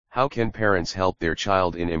How can parents help their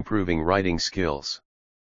child in improving writing skills?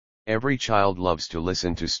 Every child loves to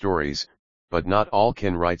listen to stories, but not all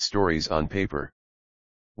can write stories on paper.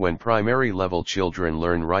 When primary level children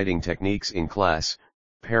learn writing techniques in class,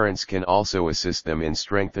 parents can also assist them in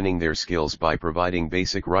strengthening their skills by providing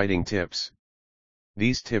basic writing tips.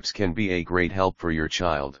 These tips can be a great help for your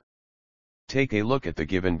child. Take a look at the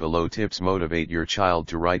given below tips. Motivate your child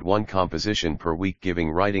to write one composition per week.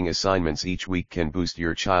 Giving writing assignments each week can boost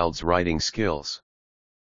your child's writing skills.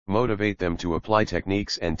 Motivate them to apply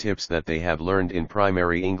techniques and tips that they have learned in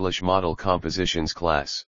primary English model compositions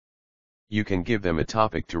class. You can give them a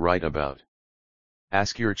topic to write about.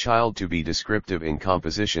 Ask your child to be descriptive in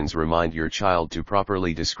compositions. Remind your child to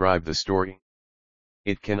properly describe the story.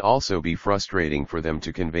 It can also be frustrating for them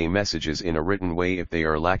to convey messages in a written way if they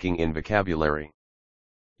are lacking in vocabulary.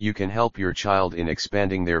 You can help your child in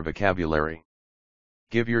expanding their vocabulary.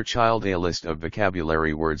 Give your child a list of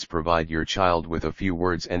vocabulary words. Provide your child with a few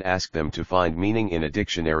words and ask them to find meaning in a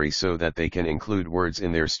dictionary so that they can include words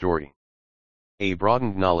in their story. A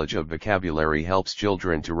broadened knowledge of vocabulary helps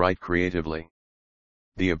children to write creatively.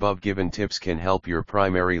 The above given tips can help your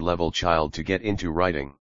primary level child to get into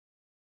writing.